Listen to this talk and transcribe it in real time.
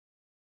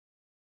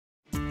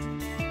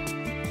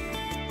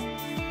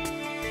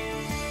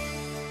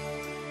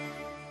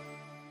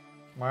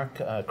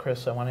Mark,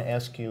 Chris, I want to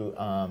ask you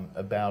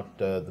about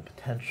the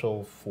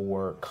potential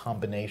for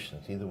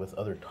combinations, either with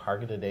other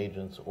targeted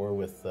agents or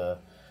with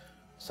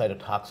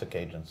cytotoxic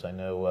agents. I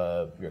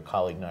know your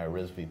colleague Naya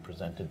Rizvi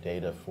presented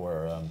data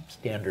for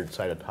standard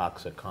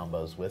cytotoxic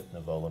combos with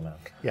nivolumab.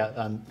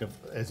 Yeah,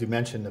 as you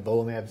mentioned,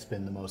 nivolumab has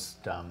been the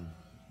most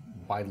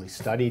widely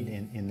studied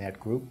in that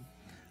group.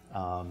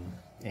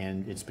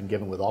 And it's been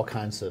given with all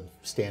kinds of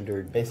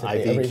standard Basically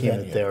IV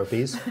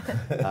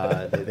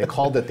chemotherapies. They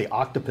called it the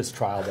octopus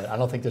trial, but I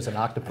don't think there's an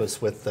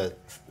octopus with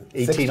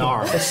 18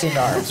 arms. 16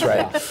 arms,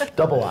 right. Yeah.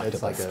 Double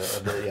octopus.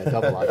 It's like a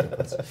double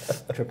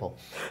octopus, triple.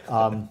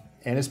 And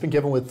it's been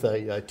given with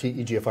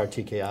EGFR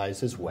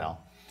TKIs as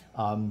well.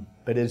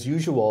 But as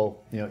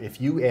usual,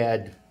 if you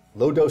add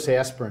low-dose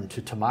aspirin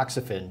to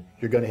tamoxifen,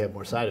 you're going to have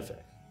more side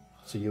effects.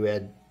 So you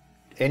add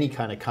any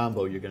kind of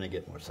combo, you're going to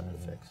get more side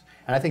effects.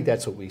 And I think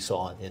that's what we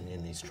saw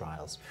in these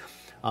trials.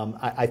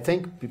 I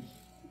think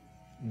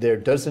there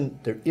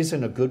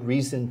isn't a good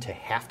reason to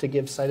have to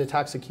give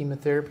cytotoxic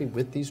chemotherapy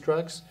with these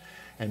drugs.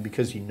 And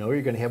because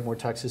you're going to have more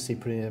toxicity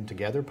putting them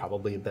together,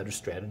 probably a better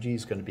strategy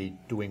is going to be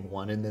doing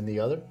one and then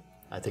the other.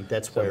 I think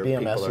that's where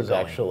people are going. BMS is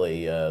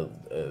actually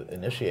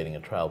initiating a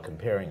trial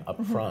comparing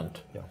upfront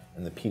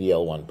in the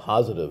PD-L1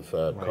 positive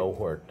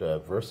cohort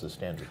versus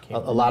standard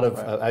chemo.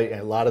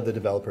 A lot of the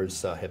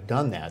developers have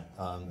done that,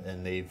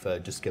 and they've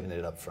just given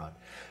it up front.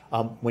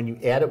 When you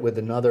add it with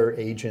another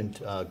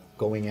agent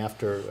going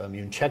after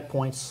immune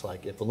checkpoints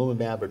like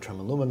ipilimumab or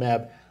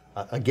tremelimumab,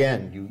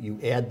 again, you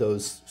add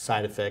those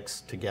side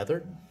effects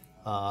together.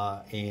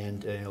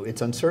 And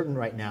it's uncertain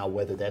right now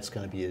whether that's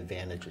going to be an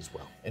advantage as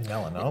well. In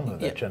melanoma,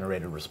 that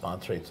generated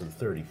response rates of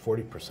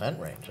 30–40%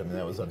 range. I mean,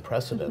 that was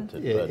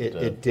unprecedented.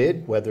 It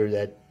did. Whether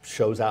that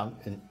shows out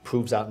and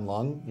proves out in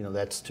lung,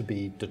 that's to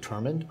be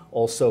determined.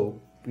 Also,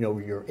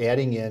 you're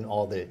adding in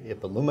all the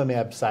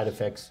ipilimumab side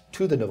effects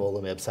to the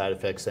nivolumab side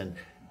effects, and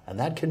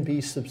that can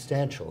be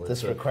substantial.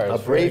 This requires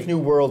a brave new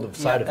world of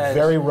side effects.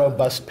 Very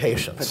robust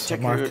patients.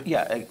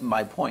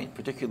 My point,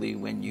 particularly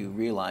when you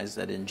realize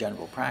that in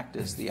general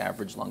practice, the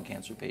average lung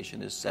cancer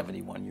patient is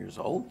 71 years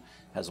old,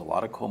 has a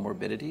lot of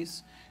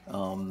comorbidities.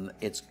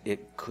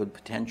 It could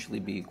potentially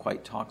be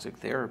quite toxic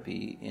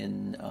therapy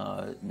in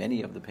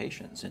many of the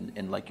patients.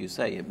 And like you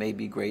say, it may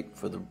be great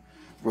for the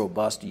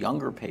robust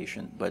younger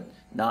patient, but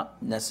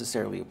not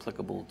necessarily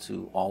applicable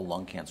to all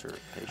lung cancer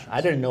patients. I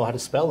didn't know how to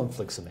spell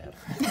infliximab.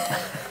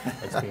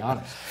 Let's be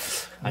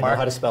honest. I know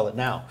how to spell it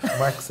now.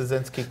 Mark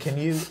Szynski, can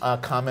you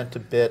comment a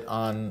bit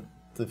on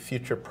the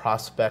future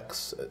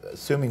prospects,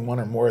 assuming one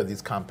or more of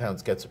these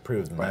compounds gets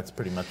approved, and that's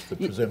pretty much the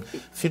presumed,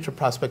 future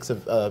prospects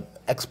of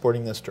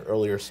exporting this to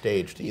earlier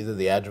stage, to either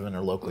the adjuvant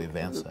or locally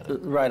advanced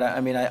setting? Right. I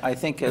mean, I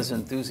think as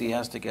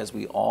enthusiastic as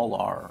we all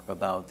are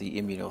about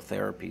the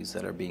immunotherapies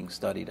that are being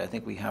studied, I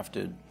think we have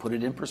to put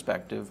it in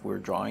perspective. We're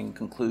drawing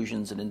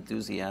conclusions and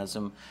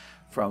enthusiasm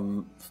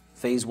from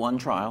phase 1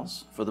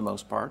 trials, for the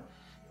most part,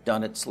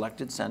 done at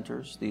selected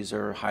centers. These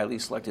are highly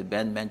selected.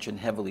 Ben mentioned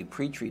heavily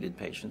pretreated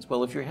patients.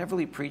 Well, if you're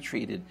heavily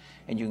pretreated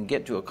and you can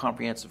get to a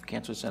comprehensive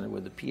cancer center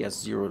with a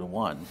PS 0 to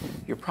 1,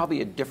 you're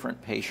probably a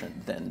different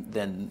patient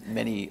than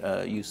many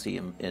you see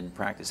in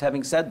practice.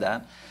 Having said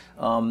that,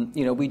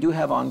 we do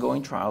have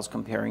ongoing trials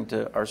comparing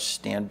to our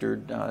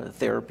standard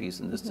therapies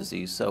in this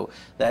disease. So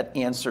that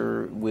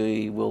answer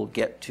we will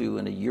get to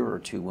in a year or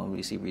two when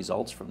we see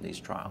results from these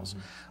trials.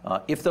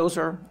 If those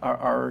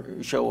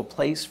show a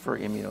place for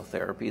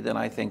immunotherapy, then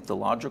I think the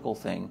logical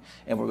thing,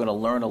 and we're going to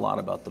learn a lot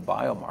about the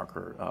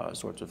biomarker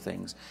sorts of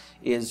things,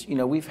 is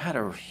we've had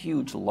a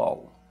huge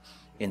lull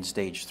in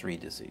stage 3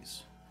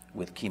 disease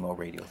with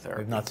chemoradiotherapy.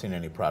 We've not seen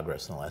any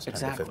progress in the last 10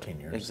 to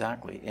 15 years.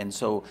 Exactly. And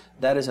so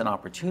that is an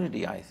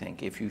opportunity, I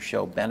think, if you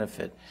show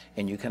benefit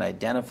and you can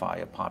identify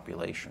a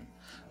population.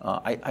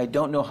 I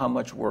don't know how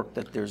much work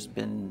that there's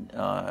been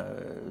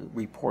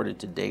reported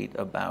to date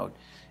about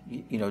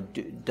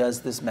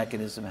does this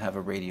mechanism have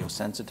a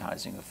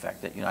radiosensitizing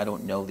effect? That I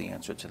don't know the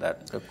answer to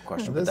that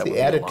question. There's the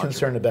added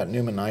concern about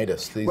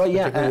pneumonitis. These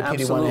particular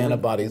PD-1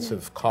 antibodies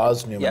have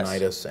caused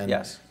pneumonitis,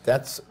 and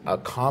that's a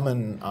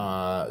common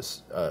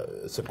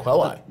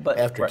sequelae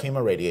after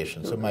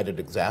chemoradiation. So might it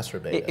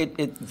exacerbate it?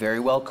 It very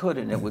well could,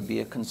 and it would be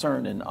a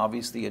concern. And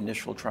obviously,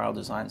 initial trial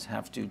designs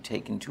have to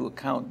take into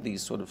account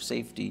these sort of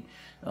safety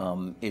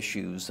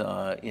issues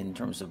in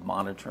terms of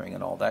monitoring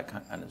and all that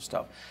kind of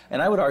stuff.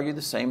 And I would argue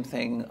the same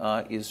thing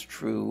is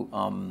true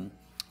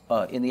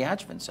in the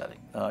adjuvant setting.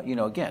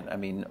 Again, I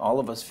mean,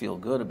 all of us feel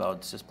good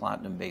about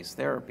cisplatin-based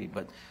therapy,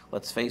 but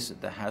let's face it,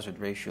 the hazard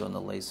ratio in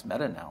the LACE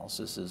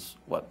meta-analysis is,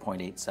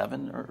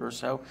 0.87 or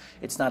so?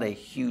 It's not a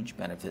huge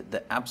benefit.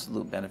 The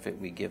absolute benefit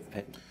we give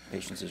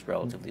patients is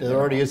relatively There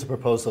already is a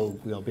proposal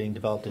being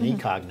developed in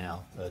ECOG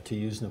now to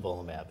use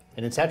nivolumab.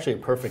 And it's actually a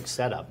perfect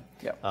setup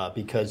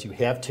because you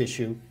have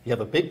tissue, you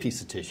have a big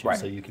piece of tissue,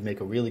 so you can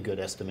make a really good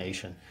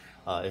estimation.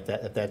 If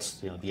that's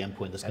the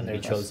endpoint that's going to be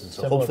chosen,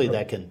 so hopefully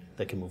that can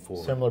move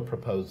forward. Similar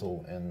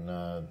proposal in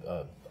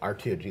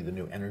RTOG, the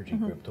new energy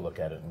group, to look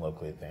at it in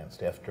locally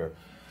advanced after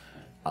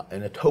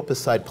an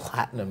etoposide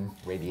platinum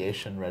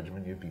radiation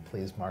regimen, you'd be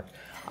pleased, Mark,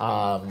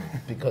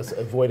 because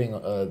avoiding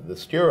the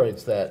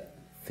steroids that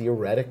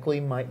theoretically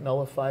might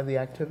nullify the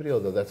activity,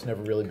 although that's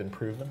never really been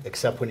proven.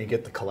 Except when you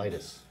get the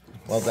colitis.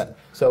 Well,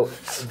 so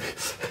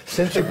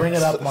since you bring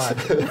it up, Mark,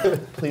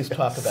 please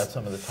talk about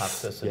some of the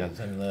toxicities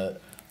and the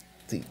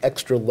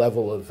extra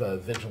level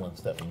of vigilance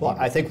that we need. Well,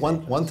 I think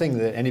one thing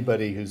that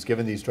anybody who's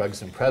given these drugs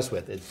is impressed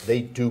with is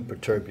they do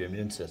perturb your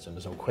immune system.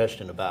 There's no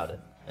question about it.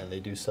 And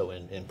they do so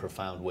in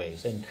profound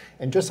ways.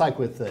 And just like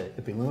with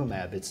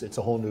ipilimumab, it's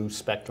a whole new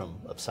spectrum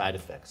of side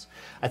effects.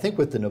 I think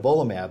with the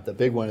nivolumab, the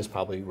big one is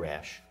probably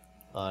rash.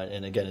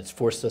 And again, it's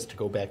forced us to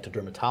go back to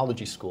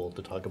dermatology school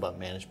to talk about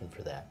management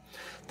for that.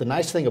 The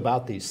nice thing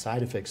about these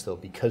side effects, though,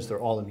 because they're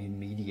all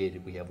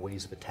immune-mediated, we have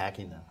ways of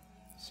attacking them.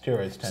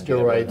 Steroids tend to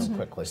get rid of them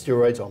quickly.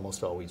 Steroids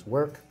almost always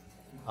work.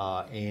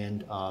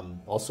 And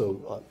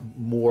also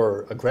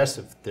more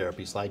aggressive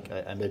therapies, like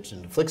I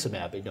mentioned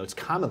infliximab, it's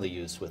commonly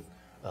used with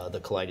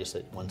the colitis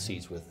that one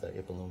sees with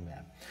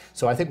ipilimumab.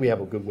 So I think we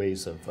have good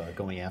ways of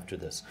going after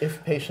this.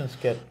 If patients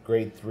get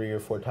grade 3 or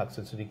 4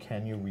 toxicity,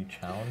 can you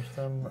re-challenge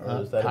them,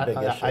 or is that a big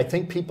issue? I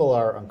think people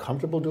are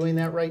uncomfortable doing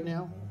that right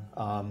now.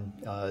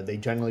 They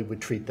generally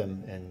would treat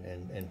them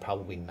and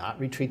probably not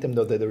retreat them,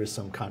 though there is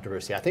some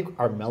controversy. I think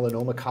our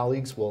melanoma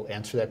colleagues will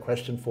answer that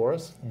question for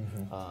us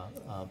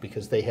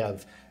because they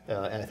have,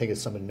 and I think as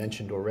someone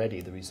mentioned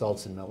already, the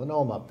results in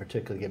melanoma,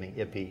 particularly giving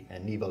IPI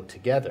and Nivo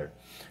together,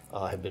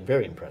 have been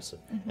very impressive.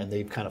 And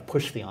they've kind of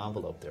pushed the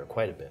envelope there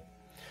quite a bit.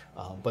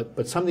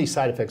 But some of these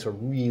side effects are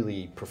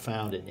really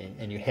profound,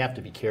 and you have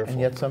to be careful.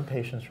 And yet some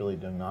patients really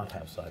do not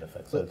have side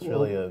effects. So it's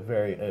really a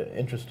very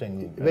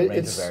interesting range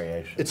of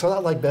variation. It's a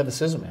lot like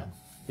bevacizumab.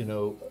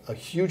 A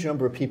huge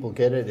number of people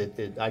get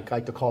it. I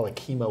like to call it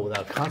chemo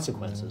without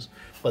consequences.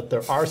 But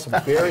there are some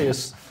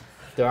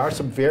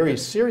very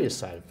serious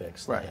side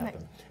effects that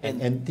happen.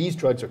 And these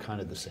drugs are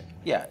kind of the same.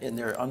 Yeah, and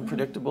they're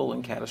unpredictable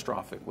and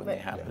catastrophic when they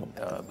happen,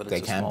 but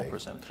it's a small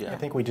percentage. Yeah. I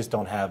think we just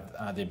don't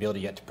have the ability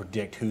yet to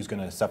predict who's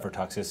going to suffer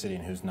toxicity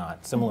and who's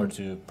not. Similar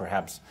to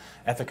perhaps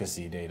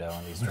efficacy data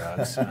on these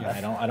drugs. I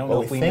don't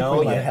know if we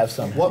know yet. Have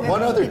some.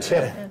 One other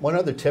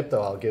tip,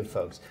 though, I'll give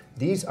folks.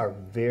 These are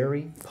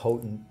very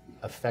potent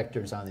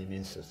effectors on the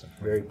immune system.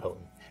 Very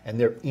potent. And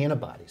they're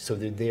antibodies, so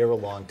they're there a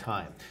long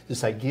time.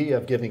 This idea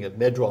of giving a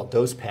Medrol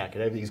dose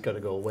packet, everything's got to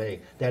go away,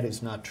 that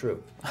is not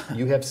true.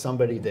 You have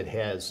somebody that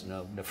has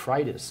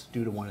nephritis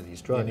due to one of these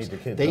drugs,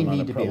 they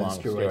need to be on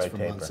steroids for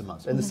months and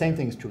months. And the same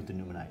thing is true with the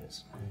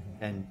pneumonitis.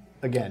 And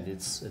again,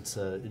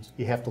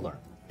 you have to learn.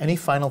 Any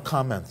final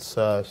comments?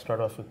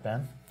 Start off with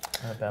Ben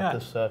about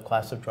this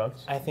class of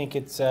drugs. I think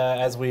it's,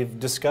 as we've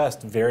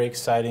discussed, very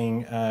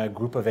exciting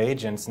group of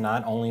agents,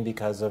 not only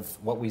because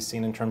of what we've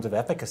seen in terms of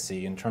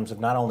efficacy, in terms of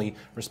not only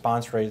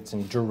response rates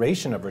and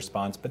duration of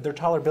response, but their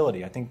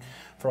tolerability. I think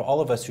for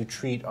all of us who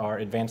treat our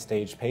advanced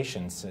stage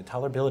patients,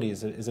 tolerability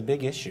is a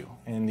big issue,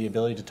 and the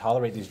ability to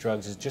tolerate these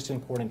drugs is just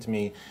important to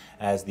me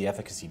as the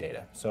efficacy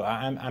data. So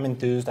I'm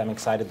enthused, I'm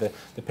excited.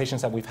 The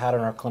patients that we've had on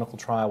our clinical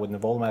trial with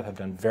nivolumab have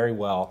done very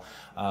well.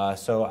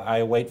 So I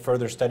await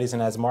further studies,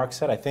 and as Mark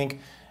said, I think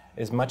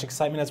as much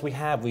excitement as we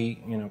have, we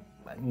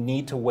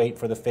need to wait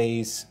for the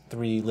phase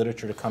 3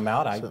 literature to come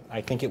out.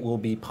 I think it will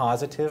be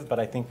positive,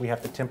 but I think we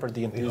have to temper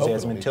the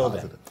enthusiasm until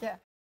then. Yeah.